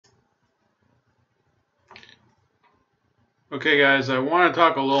Okay, guys, I want to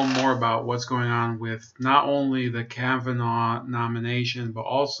talk a little more about what's going on with not only the Kavanaugh nomination, but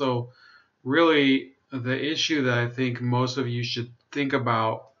also really the issue that I think most of you should think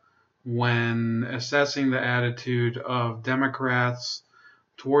about when assessing the attitude of Democrats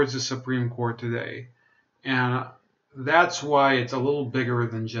towards the Supreme Court today. And that's why it's a little bigger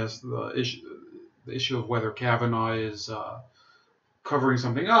than just the issue of whether Kavanaugh is covering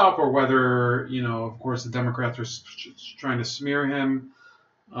something up, or whether, of course, the Democrats are trying to smear him.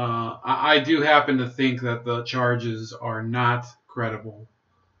 I do happen to think that the charges are not credible,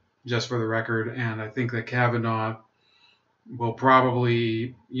 just for the record, and I think that Kavanaugh will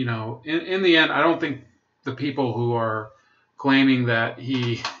probably, in the end, I don't think the people who are claiming that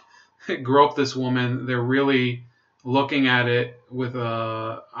he groped this woman, they're really looking at it with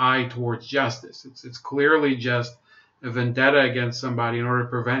a eye towards justice. It's clearly just a vendetta against somebody in order to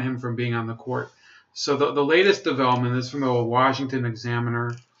prevent him from being on the court. So the latest development is from the Washington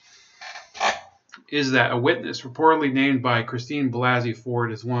Examiner, is that a witness reportedly named by Blasey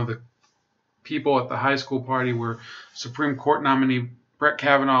Ford as one of the people at the high school party where Supreme Court nominee Brett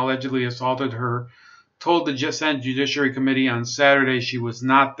Kavanaugh allegedly assaulted her told the Senate Judiciary Committee on Saturday she was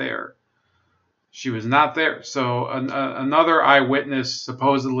not there. She was not there. So another eyewitness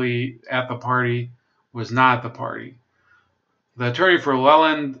supposedly at the party was not at the party. The attorney for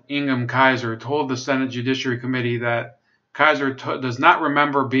Leland Ingham Kaiser told the Senate Judiciary Committee that Kaiser does not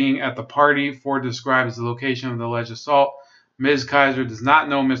remember being at the party Ford described as the location of the alleged assault. Ms. Kaiser does not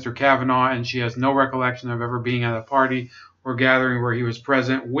know Mr. Kavanaugh, and she has no recollection of ever being at a party or gathering where he was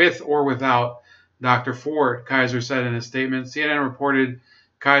present with or without Dr. Ford, Kaiser said in a statement. CNN reported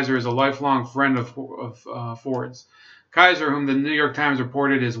Kaiser is a lifelong friend of Ford's. Kaiser, whom the New York Times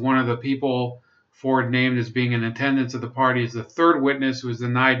reported is one of the people Ford named as being in attendance at the party, is the third witness who was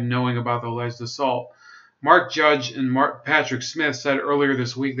denied knowing about the alleged assault. Mark Judge and Patrick Smith said earlier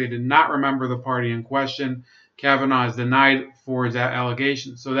this week they did not remember the party in question. Kavanaugh has denied Ford's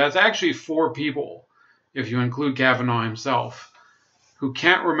allegations. So that's actually 4 people, if you include Kavanaugh himself, who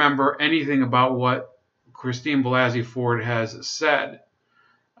can't remember anything about what Blasey Ford has said.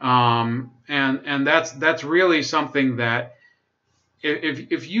 And that's really something that,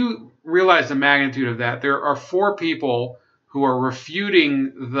 if you realize the magnitude of that, there are 4 people who are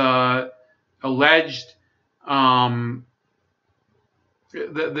refuting the alleged the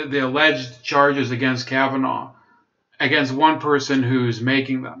alleged charges against Kavanaugh, against one person who's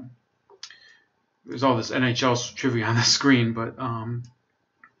making them. There's all this NHL trivia on the screen, but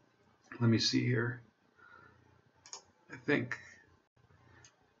let me see here. I think,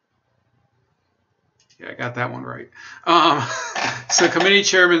 yeah, I got that one right. So committee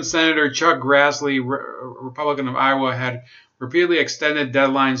chairman Senator Chuck Grassley, Republican of Iowa, had repeatedly extended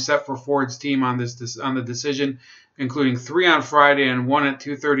deadlines set for Ford's team on the decision, including 3 on Friday and 1 at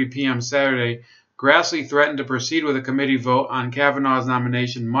 2:30 p.m. Saturday. Grassley threatened to proceed with a committee vote on Kavanaugh's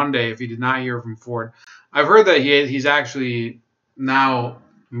nomination Monday if he did not hear from Ford. I've heard that he's actually now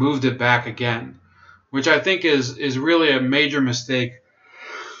moved it back again, which I think is really a major mistake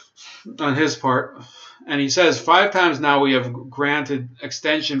on his part. And he says 5 times now we have granted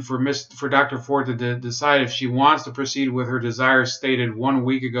extension for Dr. Ford to decide if she wants to proceed with her desire stated 1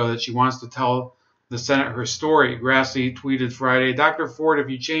 week ago that she wants to tell the Senate her story. Grassley tweeted Friday, Dr. Ford, if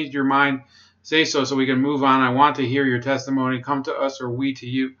you changed your mind, say so we can move on. I want to hear your testimony. Come to us or we to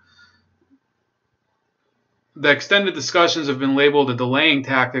you. The extended discussions have been labeled a delaying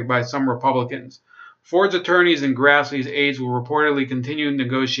tactic by some Republicans. Ford's attorneys and Grassley's aides will reportedly continue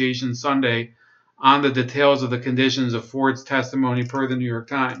negotiations Sunday on the details of the conditions of Ford's testimony, per the New York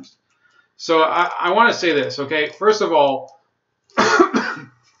Times. So I want to say this, okay? First of all,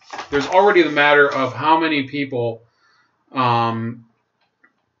 there's already the matter of how many people are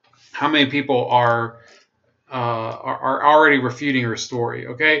already refuting her story,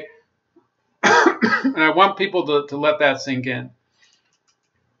 okay? And I want people to let that sink in.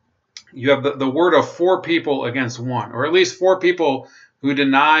 You have the word of 4 people against 1, or at least 4 people who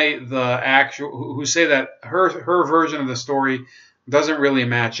deny the actual, who say that her version of the story doesn't really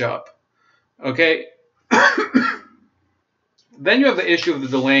match up. Okay? Then you have the issue of the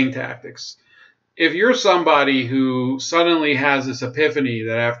delaying tactics. If you're somebody who suddenly has this epiphany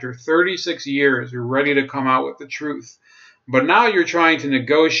that after 36 years you're ready to come out with the truth, but now you're trying to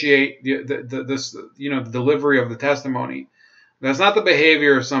negotiate the delivery of the testimony, that's not the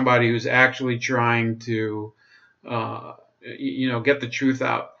behavior of somebody who's actually trying to get the truth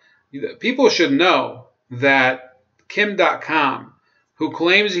out. People should know that Kim.com, who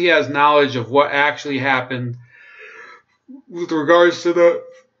claims he has knowledge of what actually happened with regards to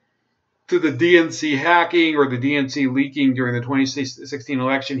the to the DNC hacking or the DNC leaking during the 2016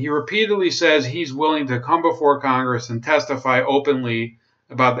 election, he repeatedly says he's willing to come before Congress and testify openly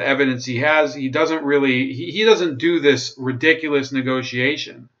about the evidence he has. He doesn't really, he doesn't do this ridiculous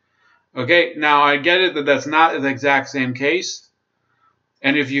negotiation. Okay, now I get it that that's not the exact same case.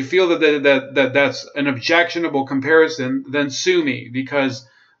 And if you feel that that's an objectionable comparison, then sue me, because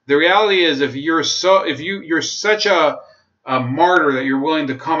the reality is, if you're such a martyr that you're willing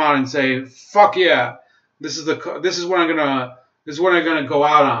to come out and say, "Fuck yeah, this is what I'm gonna go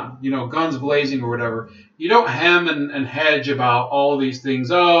out on," you know, guns blazing or whatever. You don't hem and hedge about all these things.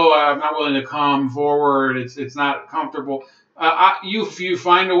 Oh, I'm not willing to come forward. It's not comfortable. You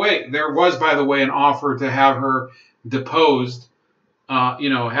find a way. There was, by the way, an offer to have her deposed.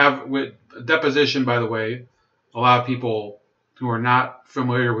 Have with deposition, by the way. A lot of people who are not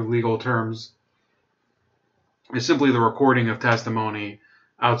familiar with legal terms, is simply the recording of testimony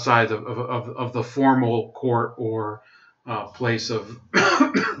outside of the formal court or place of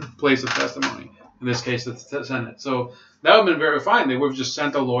testimony. In this case, it's the Senate. So that would have been very fine. They would have just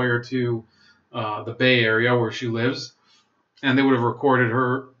sent a lawyer to the Bay Area where she lives, and they would have recorded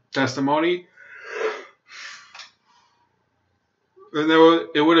her testimony. And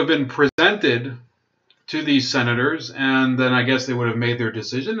it would have been presented to these senators, and then I guess they would have made their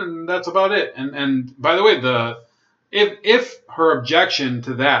decision, and that's about it. And by the way, if her objection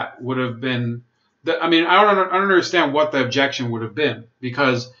to that would have been, I don't understand what the objection would have been,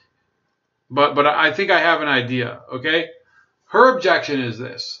 because, but I think I have an idea. Okay, her objection is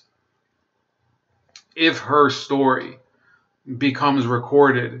this: if her story becomes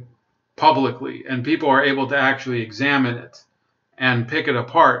recorded publicly and people are able to actually examine it and pick it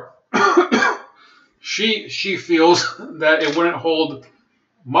apart, she feels that it wouldn't hold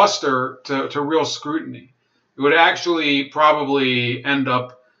muster to real scrutiny. It would actually probably end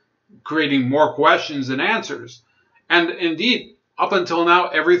up creating more questions than answers. And indeed, up until now,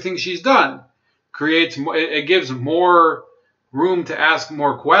 everything she's done it gives more room to ask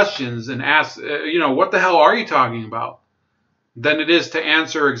more questions and ask, what the hell are you talking about, than it is to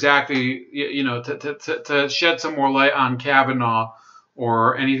answer exactly, to shed some more light on Kavanaugh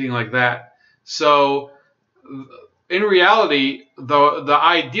or anything like that. So in reality, the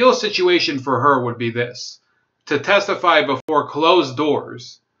ideal situation for her would be this: to testify before closed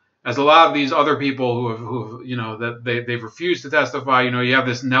doors, as a lot of these other people who they've refused to testify. You have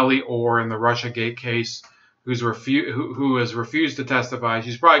this Nellie Orr in the Russiagate case who has refused to testify.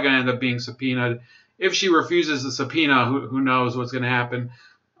 She's probably going to end up being subpoenaed. If she refuses the subpoena, who knows what's going to happen?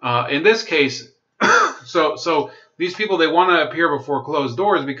 In this case, so these people, they want to appear before closed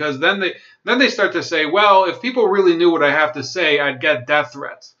doors, because then they start to say, well, if people really knew what I have to say, I'd get death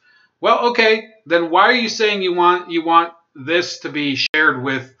threats. Well, okay, then why are you saying you want this to be shared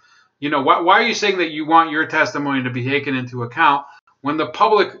with, why are you saying that you want your testimony to be taken into account when the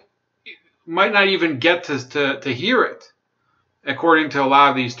public might not even get to hear it, according to a lot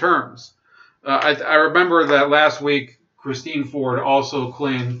of these terms? I remember that last week, Christine Ford also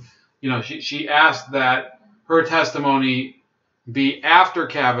claimed, she asked that her testimony be after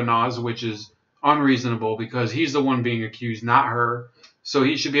Kavanaugh's, which is unreasonable because he's the one being accused, not her. So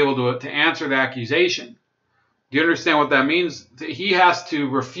he should be able to answer the accusation. Do you understand what that means? He has to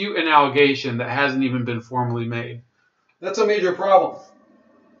refute an allegation that hasn't even been formally made. That's a major problem.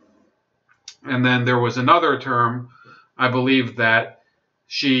 And then there was another term, I believe, that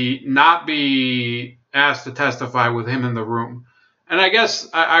she not be asked to testify with him in the room. And I guess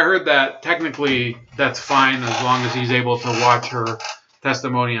I heard that technically that's fine as long as he's able to watch her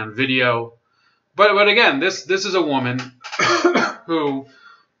testimony on video. But again, this is a woman who,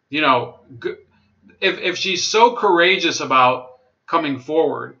 if she's so courageous about coming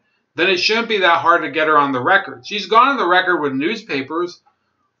forward, then it shouldn't be that hard to get her on the record. She's gone on the record with newspapers.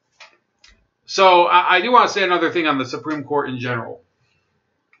 So I do want to say another thing on the Supreme Court in general.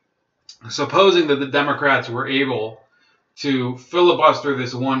 Supposing that the Democrats were able to filibuster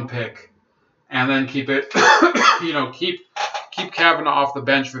this one pick and then keep it, keep Kavanaugh off the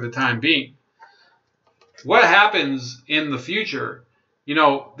bench for the time being. What happens in the future? You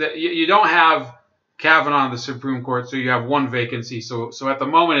don't have Kavanaugh on the Supreme Court, so you have one vacancy. So at the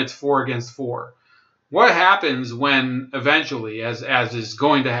moment, it's 4 against 4. What happens when eventually, as is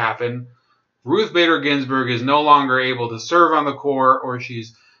going to happen, Ruth Bader Ginsburg is no longer able to serve on the court, or she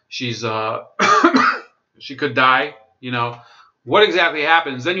could die? What exactly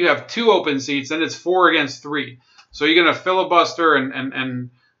happens? Then you have 2 open seats, then it's 4 against 3. So you're going to filibuster and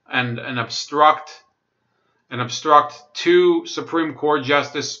obstruct 2 Supreme Court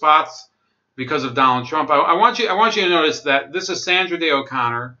justice spots because of Donald Trump. I want you to notice that this is Sandra Day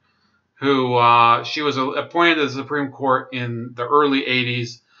O'Connor, who she was appointed to the Supreme Court in the early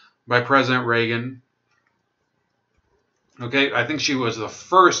 80s by President Reagan. Okay, I think she was the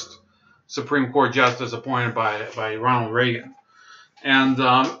first Supreme Court justice appointed by Ronald Reagan. And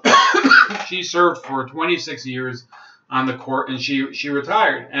she served for 26 years on the court, and she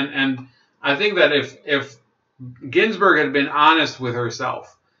retired. And I think that if Ginsburg had been honest with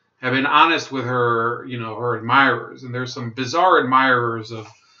herself, had been honest with her, her admirers, and there's some bizarre admirers of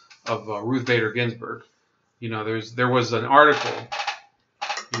Ruth Bader Ginsburg. There was an article.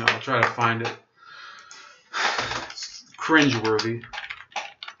 I'll try to find it. It's cringeworthy.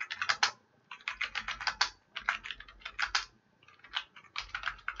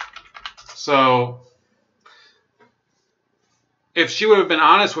 So, if she would have been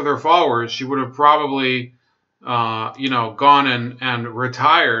honest with her followers, she would have probably, gone and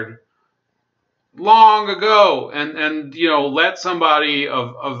retired long ago, and let somebody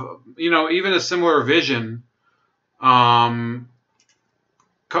of even a similar vision, come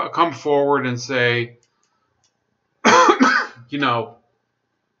forward and say, I'm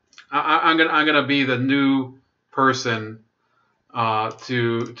gonna be the new person.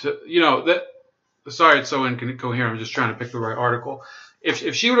 Sorry, it's so incoherent. I'm just trying to pick the right article.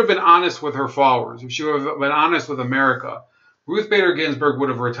 If she would have been honest with her followers, if she would have been honest with America, Ruth Bader Ginsburg would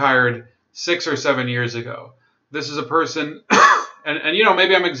have retired 6 or 7 years ago. This is a person, and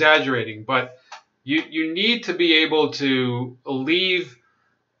maybe I'm exaggerating, but you need to be able to leave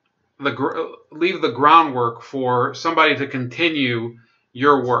the groundwork for somebody to continue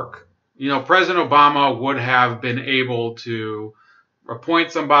your work. President Obama would have been able to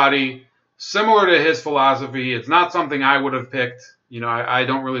appoint somebody similar to his philosophy. It's not something I would have picked. I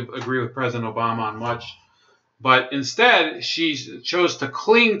don't really agree with President Obama on much. But instead, she chose to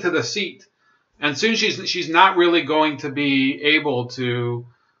cling to the seat. And soon she's not really going to be able to...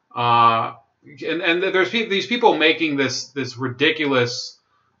 and there's these people making this ridiculous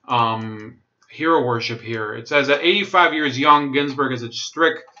hero worship here. It says, at 85 years young, Ginsburg has a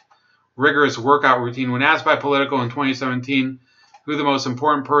strict, rigorous workout routine. When asked by Politico in 2017 who the most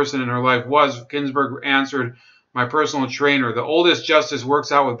important person in her life was, Ginsburg answered, my personal trainer. The oldest justice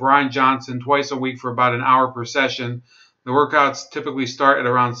works out with Brian Johnson twice a week for about an hour per session. The workouts typically start at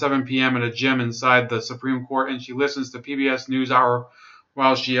around 7 p.m. at a gym inside the Supreme Court, and she listens to PBS NewsHour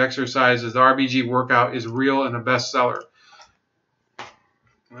while she exercises. The RBG workout is real and a bestseller.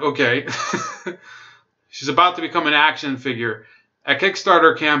 Okay. She's about to become an action figure. A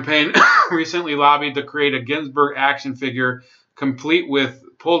Kickstarter campaign recently lobbied to create a Ginsburg action figure complete with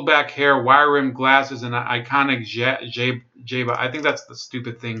pulled back hair, wire-rimmed glasses, and an iconic GAB.AI. I think that's the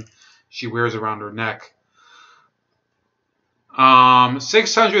stupid thing she wears around her neck.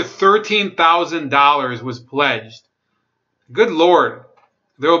 $613,000 was pledged. Good Lord.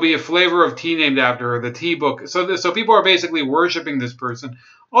 There will be a flavor of tea named after her, the tea book. So people are basically worshiping this person.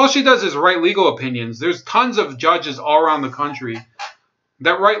 All she does is write legal opinions. There's tons of judges all around the country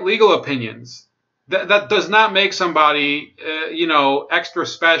that write legal opinions. That does not make somebody, extra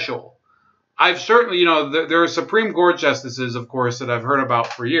special. I've certainly, there are Supreme Court justices, of course, that I've heard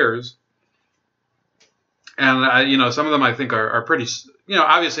about for years. And, some of them I think are pretty,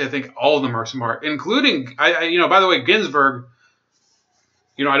 obviously I think all of them are smart, including, by the way, Ginsburg,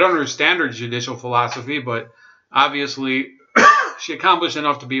 I don't understand her judicial philosophy, but obviously she accomplished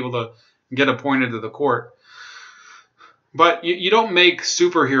enough to be able to get appointed to the court. But you don't make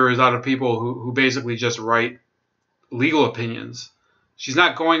superheroes out of people who basically just write legal opinions. She's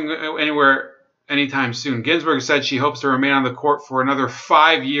not going anywhere anytime soon. Ginsburg said she hopes to remain on the court for another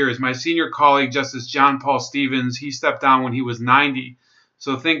 5 years. My senior colleague, Justice John Paul Stevens, he stepped down when he was 90.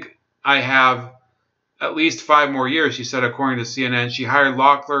 So think I have at least 5 more years, she said, according to CNN. She hired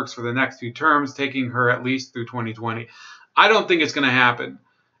law clerks for the next 2 terms, taking her at least through 2020. I don't think it's going to happen.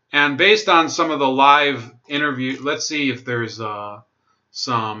 And based on some of the live interview, let's see if there's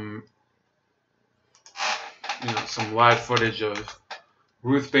some live footage of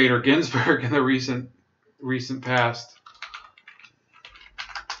Ruth Bader Ginsburg in the recent past.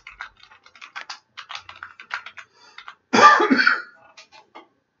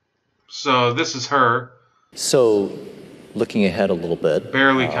 So this is her. So looking ahead a little bit.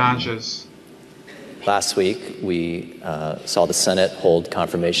 Barely conscious. Last week, we saw the Senate hold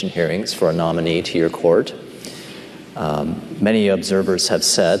confirmation hearings for a nominee to your court. Many observers have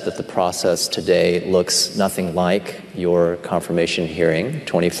said that the process today looks nothing like your confirmation hearing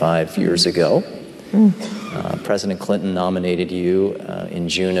 25 years ago. President Clinton nominated you in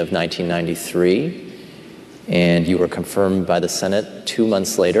June of 1993, and you were confirmed by the Senate 2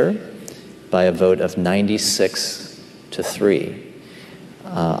 months later by a vote of 96-3.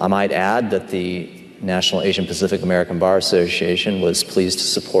 I might add that the National Asian Pacific American Bar Association was pleased to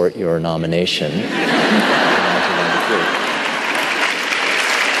support your nomination in 1993.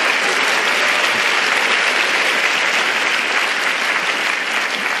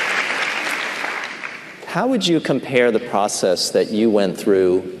 How would you compare the process that you went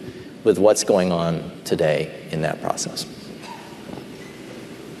through with what's going on today in that process?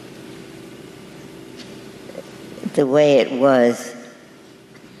 The way it was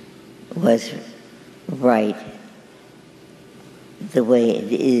right. The way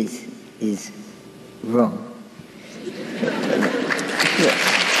it is wrong.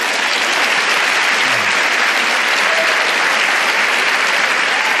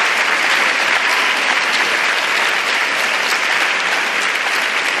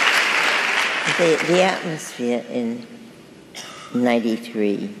 The atmosphere in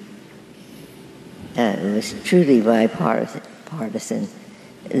 '93 was truly bipartisan.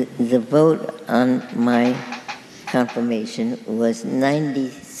 The vote on my confirmation was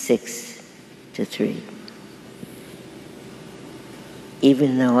 96-3.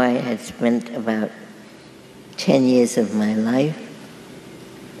 Even though I had spent about 10 years of my life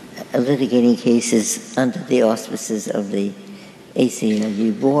litigating cases under the auspices of the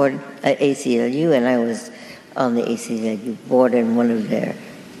ACLU board, ACLU, and I was on the ACLU board and one of their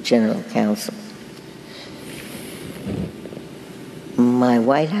general counsel. My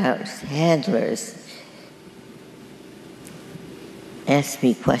White House handlers asked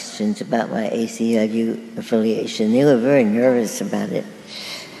me questions about my ACLU affiliation. They were very nervous about it.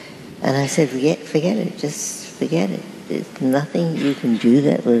 And I said, forget it, just forget it. There's nothing you can do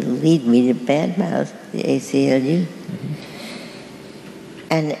that would lead me to badmouth the ACLU.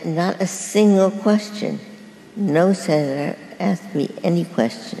 And not a single question. No senator asked me any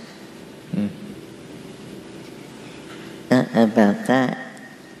question about that.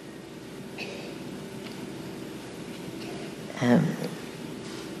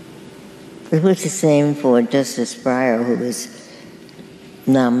 It was the same for Justice Breyer, who was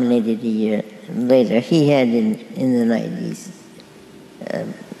nominated a year later. He had in the 90s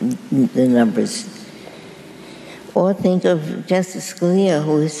the numbers. Or think of Justice Scalia,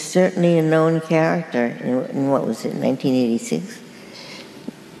 who is certainly a known character in what was it, 1986?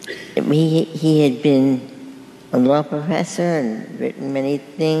 He had been a law professor and written many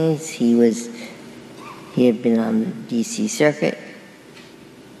things. He had been on the D.C. Circuit.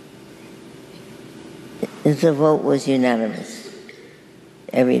 The vote was unanimous.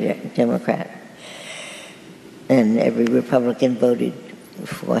 Every Democrat and every Republican voted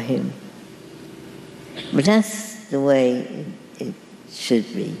for him. But that's the way it should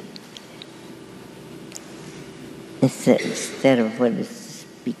be. Instead of what it's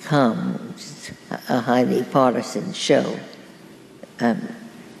become, which is a highly partisan show. The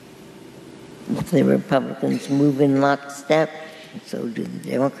Republicans move in lockstep, and so do the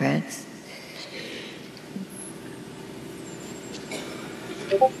Democrats.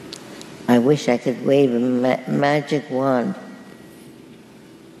 I wish I could wave a magic wand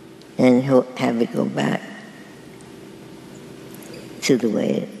and have it go back to the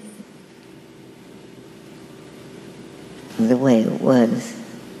way it was.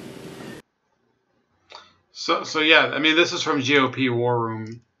 So yeah, I mean, this is from GOP War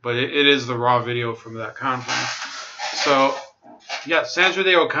Room, but it is the raw video from that conference. So yeah, Sandra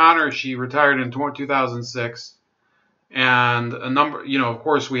Day O'Connor, she retired in 2006. And a number, of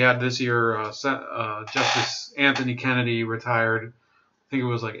course, we had this year Justice Anthony Kennedy retired. I think it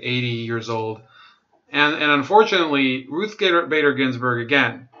was like 80 years old. And unfortunately, Ruth Bader Ginsburg,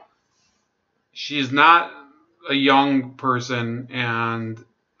 again, she's not a young person. And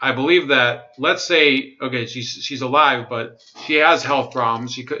I believe that, let's say, okay, she's alive, but she has health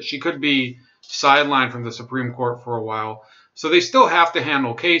problems. She could be sidelined from the Supreme Court for a while. So they still have to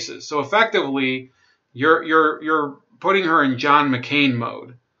handle cases. So effectively, you're putting her in John McCain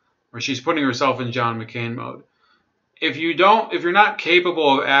mode, or she's putting herself in John McCain mode. If you're not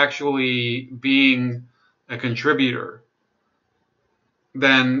capable of actually being a contributor,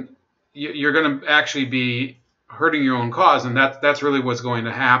 then you're going to actually be hurting your own cause, and that's really what's going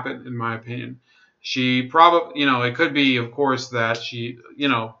to happen, in my opinion. She probably, it could be, of course, that she,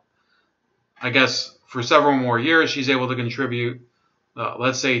 I guess for several more years she's able to contribute.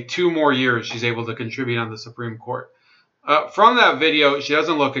 Let's say 2 more years she's able to contribute on the Supreme Court. From that video, she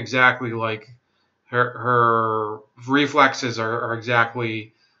doesn't look exactly like her reflexes are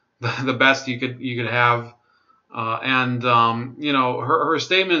exactly the best you could have. Her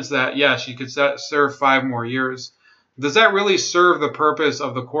statements that, yeah, she could serve 5 more years. Does that really serve the purpose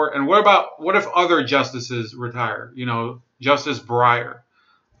of the court? And what if other justices retire? Justice Breyer.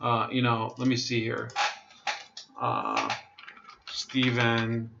 let me see here.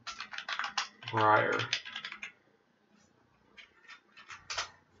 Stephen Breyer.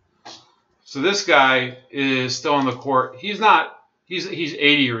 So this guy is still on the court. He's 80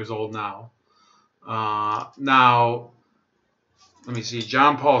 years old now. Now, let me see.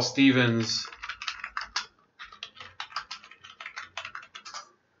 John Paul Stevens,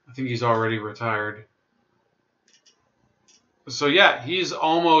 I think he's already retired. So yeah, he's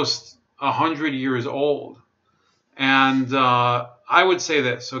almost 100 years old. And I would say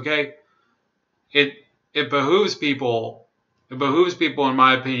this, okay? It behooves people, in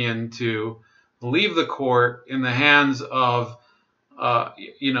my opinion, to leave the court in the hands of,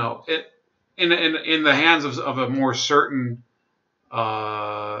 in the hands of a more certain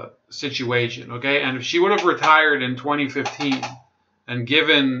situation, okay? And if she would have retired in 2015 and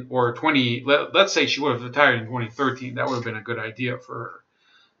given, or let's say she would have retired in 2013, that would have been a good idea for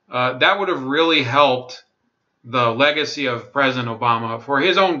her. That would have really helped the legacy of President Obama for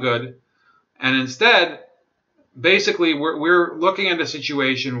his own good. And instead, basically, we're looking at a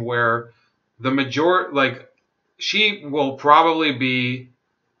situation where the majority, she will probably be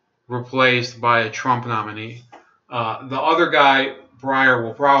replaced by a Trump nominee. The other guy, Breyer,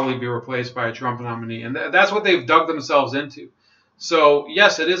 will probably be replaced by a Trump nominee. And that's what they've dug themselves into. So,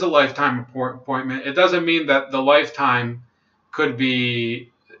 yes, it is a lifetime appointment. It doesn't mean that the lifetime could be,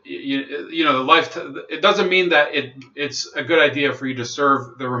 the lifetime. It doesn't mean that it's a good idea for you to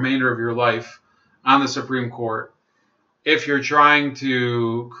serve the remainder of your life on the Supreme Court if you're trying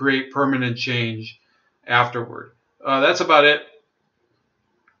to create permanent change afterward. That's about it.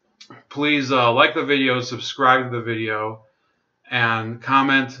 Please like the video, subscribe to the video, and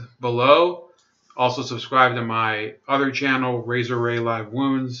comment below. Also subscribe to my other channel, Razor Ray Live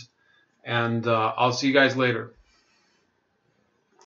Wounds. And I'll see you guys later.